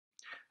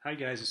Hi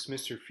guys, it's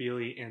Mr.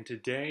 Feely, and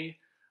today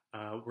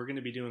we're going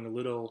to be doing a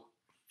little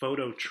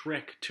photo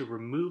trick to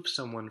remove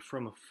someone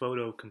from a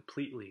photo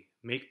completely,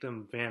 make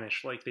them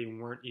vanish like they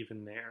weren't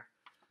even there.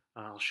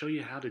 I'll show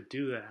you how to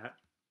do that.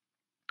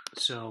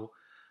 So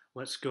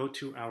let's go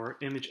to our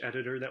image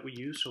editor that we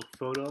use, so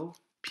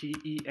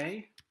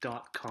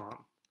photopea.com.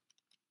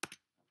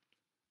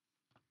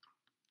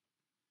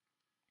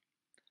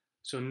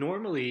 So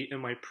normally in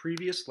my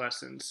previous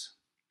lessons,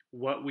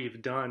 what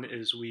we've done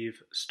is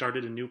we've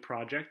started a new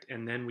project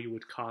and then we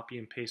would copy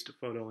and paste a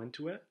photo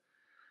into it.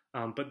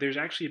 But there's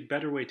actually a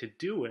better way to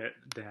do it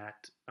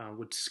that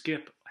would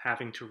skip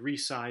having to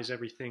resize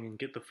everything and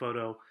get the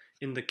photo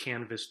in the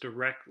canvas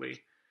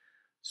directly.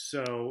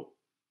 So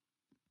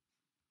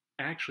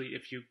actually,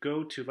 if you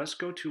go to, let's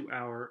go to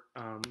our,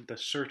 the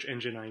search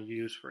engine I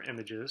use for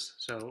images.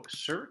 So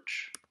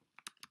search,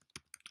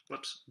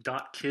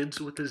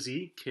 .kids with a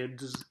Z,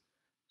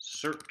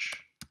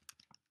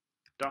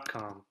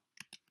 kidssearch.com.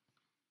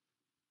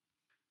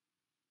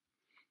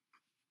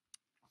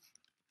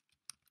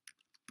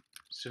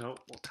 So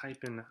we'll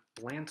type in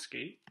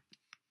landscape.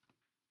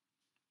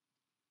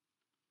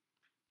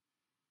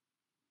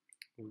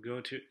 We'll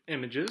go to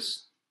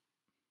images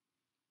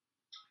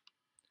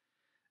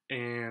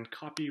and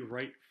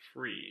copyright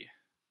free.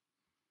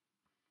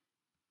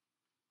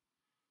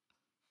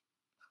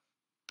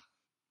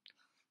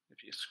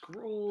 If you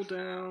scroll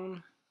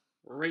down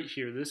right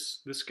here, this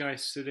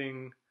guy's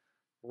sitting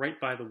right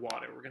by the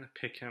water. We're going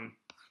to pick him.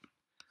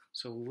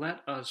 So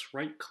let us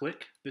right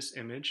click this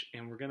image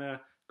and we're going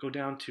to go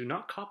down to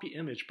not copy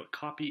image, but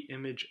copy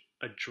image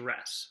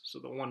address. So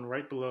the one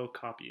right below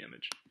copy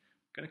image. I'm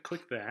going to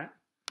click that.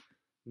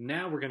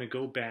 Now we're going to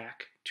go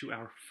back to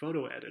our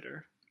photo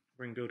editor.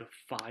 We're going to go to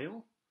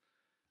File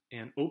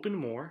and Open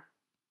More,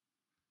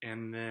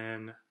 and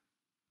then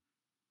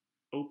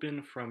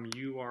Open from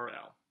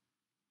URL.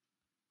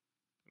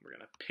 We're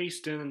going to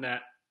paste in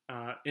that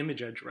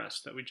image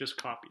address that we just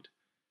copied.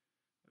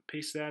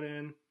 Paste that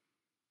in,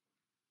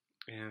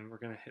 and we're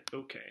going to hit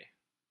OK.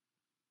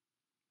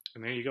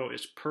 And there you go.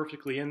 It's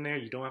perfectly in there.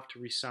 You don't have to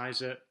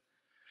resize it.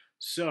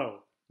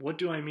 So what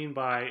do I mean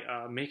by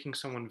making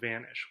someone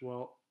vanish?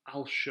 Well,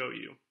 I'll show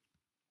you.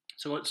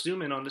 So let's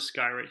zoom in on this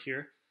guy right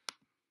here.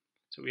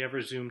 So we have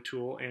our zoom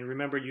tool, and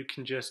remember you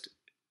can just,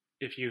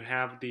 if you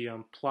have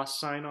the plus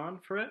sign on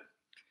for it,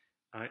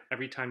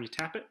 every time you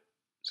tap it,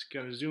 it's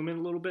going to zoom in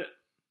a little bit,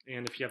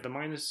 and if you have the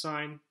minus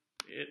sign,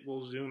 it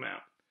will zoom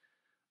out.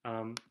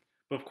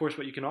 But of course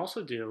what you can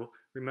also do,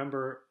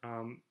 remember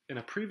in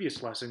a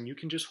previous lesson, you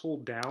can just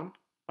hold down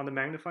on the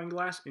magnifying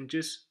glass, and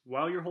just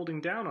while you're holding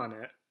down on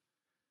it,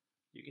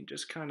 you can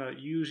just kind of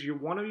use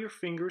one of your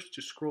fingers to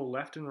scroll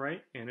left and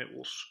right, and it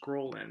will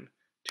scroll in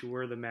to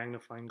where the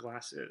magnifying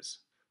glass is.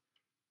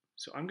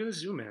 So I'm going to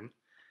zoom in,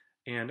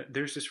 and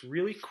there's this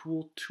really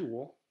cool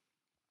tool,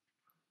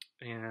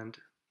 and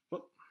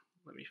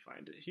let me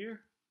find it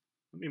here.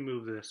 Let me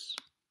move this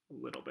a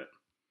little bit.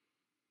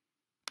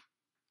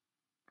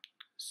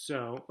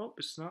 So,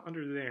 it's not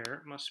under there.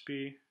 It must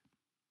be.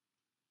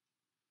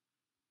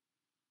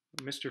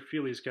 Mr.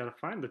 Feely's got to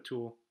find the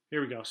tool. Here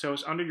we go. So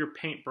it's under your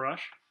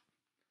paintbrush.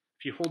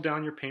 If you hold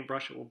down your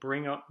paintbrush, it will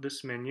bring up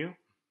this menu. And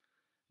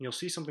you'll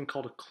see something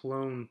called a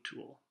clone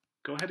tool.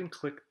 Go ahead and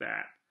click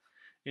that.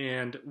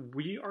 And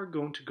we are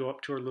going to go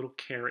up to our little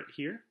caret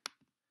here,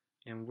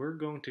 and we're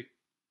going to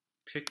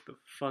pick the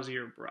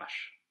fuzzier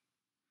brush.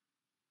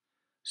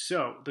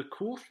 So the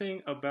cool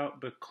thing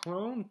about the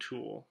clone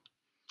tool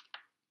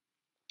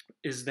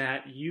is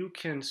that you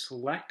can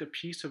select a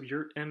piece of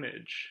your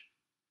image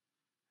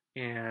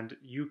and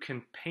you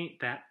can paint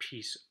that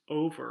piece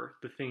over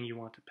the thing you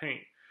want to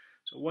paint.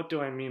 So what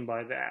do I mean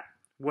by that?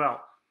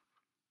 Well,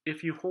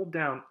 if you hold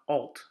down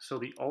Alt, so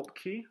the Alt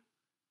key,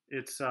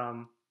 it's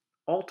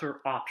Alt or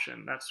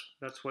Option, that's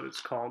what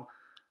it's called.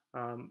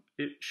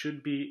 It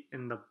should be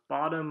in the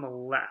bottom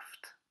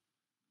left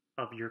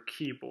of your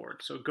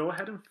keyboard. So go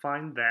ahead and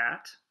find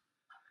that.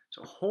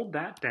 So hold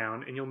that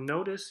down, and you'll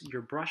notice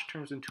your brush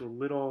turns into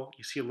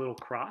you see a little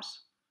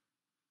cross.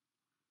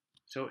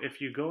 So if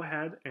you go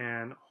ahead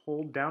and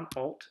hold down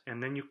Alt,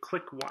 and then you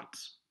click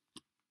once.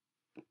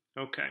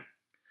 Okay,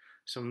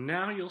 so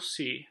now you'll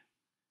see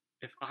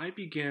if I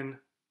begin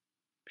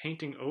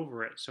painting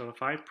over it, so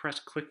if I press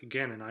click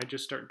again and I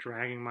just start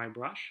dragging my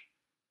brush,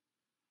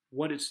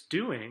 what it's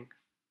doing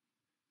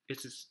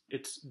is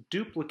it's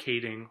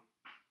duplicating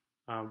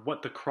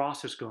what the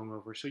cross is going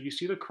over. So you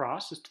see the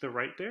cross is to the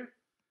right there?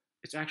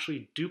 It's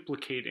actually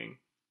duplicating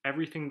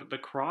everything that the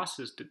cross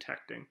is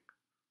detecting.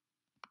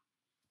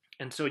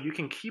 And so you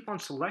can keep on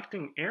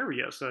selecting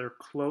areas that are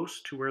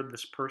close to where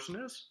this person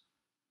is.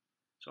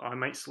 So I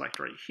might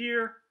select right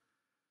here,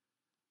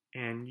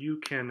 and you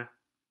can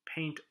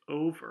paint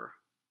over.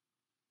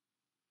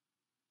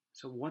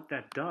 So what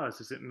that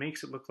does is it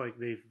makes it look like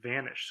they've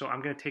vanished. So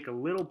I'm going to take a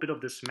little bit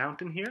of this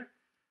mountain here,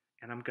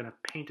 and I'm going to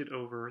paint it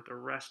over the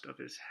rest of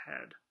his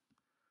head.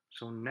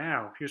 So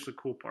now, here's the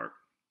cool part.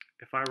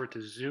 If I were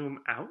to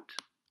zoom out,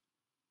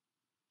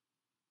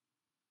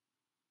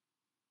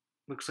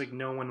 looks like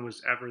no one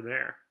was ever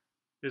there.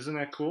 Isn't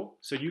that cool?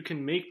 So you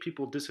can make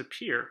people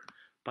disappear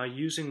by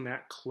using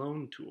that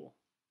clone tool.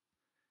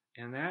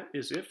 And that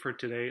is it for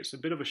today. It's a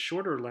bit of a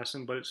shorter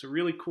lesson, but it's a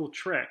really cool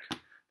trick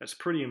that's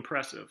pretty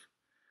impressive.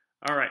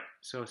 All right,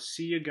 so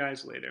see you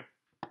guys later.